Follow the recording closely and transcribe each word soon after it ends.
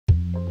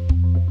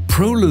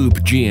Prolube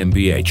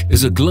GmbH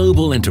is a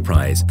global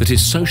enterprise that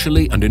is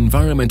socially and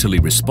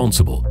environmentally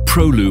responsible.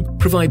 Prolube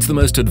provides the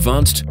most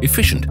advanced,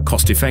 efficient,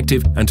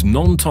 cost-effective and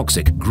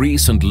non-toxic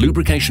grease and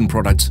lubrication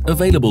products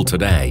available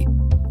today.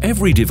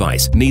 Every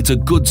device needs a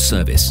good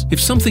service. If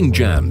something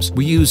jams,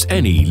 we use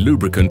any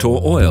lubricant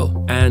or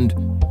oil, and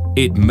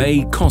it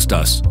may cost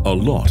us a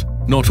lot.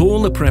 Not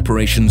all the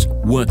preparations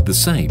work the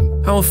same.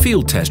 Our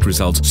field test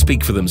results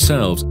speak for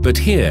themselves, but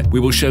here we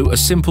will show a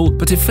simple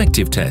but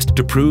effective test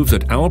to prove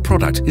that our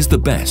product is the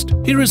best.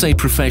 Here is a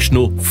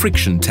professional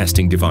friction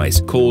testing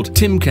device called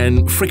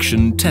Timken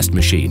Friction Test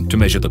Machine to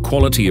measure the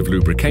quality of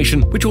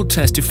lubrication, which will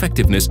test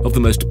effectiveness of the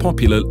most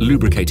popular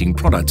lubricating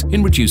product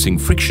in reducing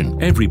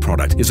friction. Every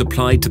product is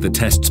applied to the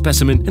test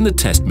specimen in the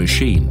test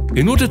machine.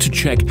 In order to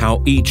check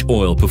how each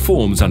oil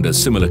performs under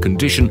similar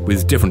condition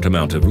with different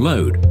amount of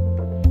load,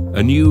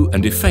 a new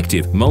and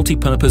effective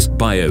multi-purpose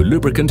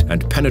bio-lubricant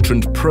and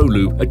penetrant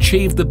Prolube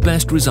achieve the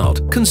best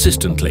result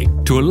consistently.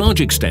 To a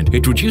large extent,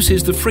 it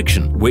reduces the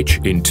friction, which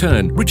in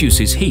turn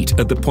reduces heat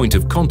at the point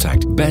of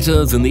contact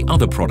better than the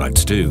other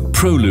products do.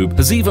 Prolube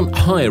has even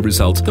higher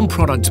results than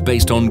products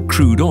based on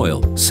crude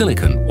oil,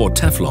 silicon or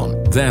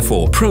Teflon.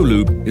 Therefore,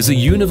 Prolube is a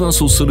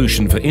universal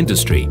solution for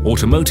industry,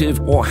 automotive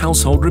or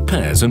household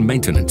repairs and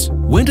maintenance.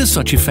 Where does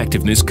such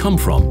effectiveness come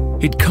from?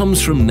 It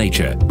comes from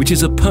nature, which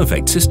is a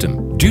perfect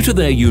system. Due to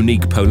their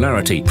unique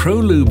polarity,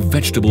 Prolube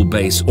vegetable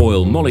base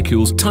oil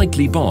molecules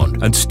tightly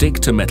bond and stick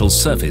to metal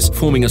surface,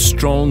 forming a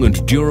strong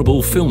and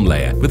durable film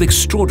layer with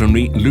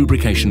extraordinary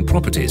lubrication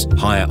properties.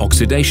 Higher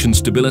oxidation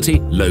stability,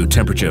 low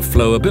temperature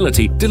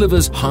flowability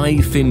delivers high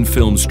thin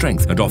film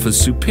strength and offers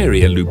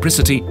superior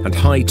lubricity and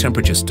high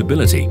temperature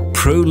stability.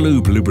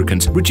 Prolube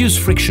lubricants reduce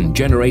friction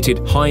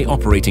generated high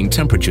operating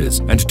temperatures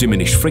and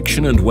diminish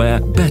friction and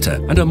wear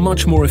better and are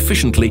much more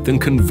efficiently than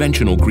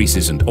conventional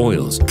greases and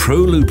oils.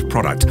 Prolube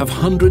products have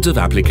hundreds of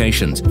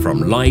applications,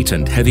 from light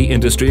and heavy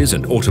industries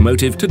and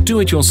automotive to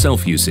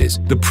do-it-yourself uses.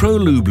 The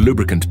Prolube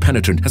lubricant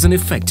penetrant has an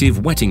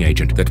effective wetting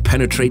agent that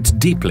penetrates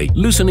deeply,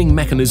 loosening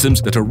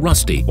mechanisms that are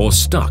rusty or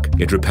stuck.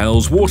 It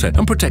repels water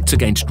and protects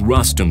against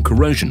rust and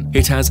corrosion.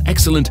 It has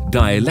excellent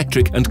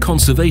dielectric and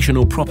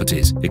conservational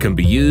properties. It can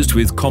be used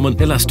with common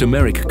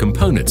elastomeric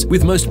components,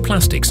 with most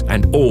plastics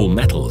and all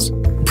metals.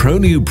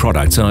 Prolube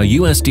products are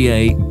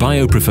USDA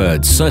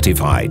Biopreferred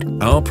certified.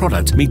 Our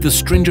products meet the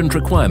stringent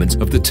requirements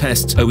of the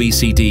tests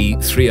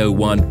OECD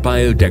 301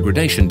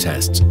 biodegradation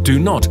tests, do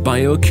not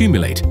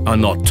bioaccumulate, are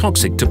not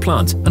toxic to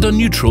plants, and are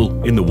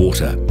neutral in the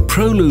water.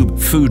 Prolube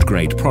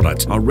food-grade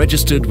products are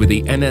registered with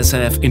the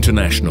NSF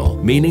International,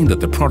 meaning that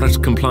the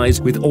product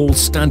complies with all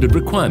standard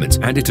requirements,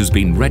 and it has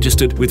been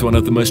registered with one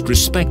of the most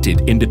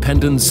respected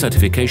independent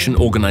certification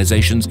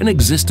organizations in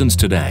existence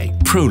today.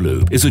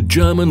 Prolube is a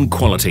German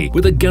quality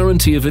with a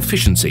guarantee of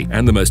efficiency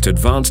and the most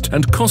advanced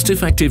and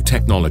cost-effective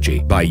technology.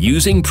 By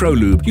using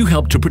Prolube, you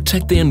help to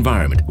protect the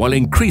environment while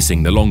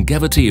increasing the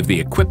longevity of the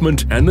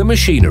equipment and the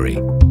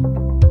machinery.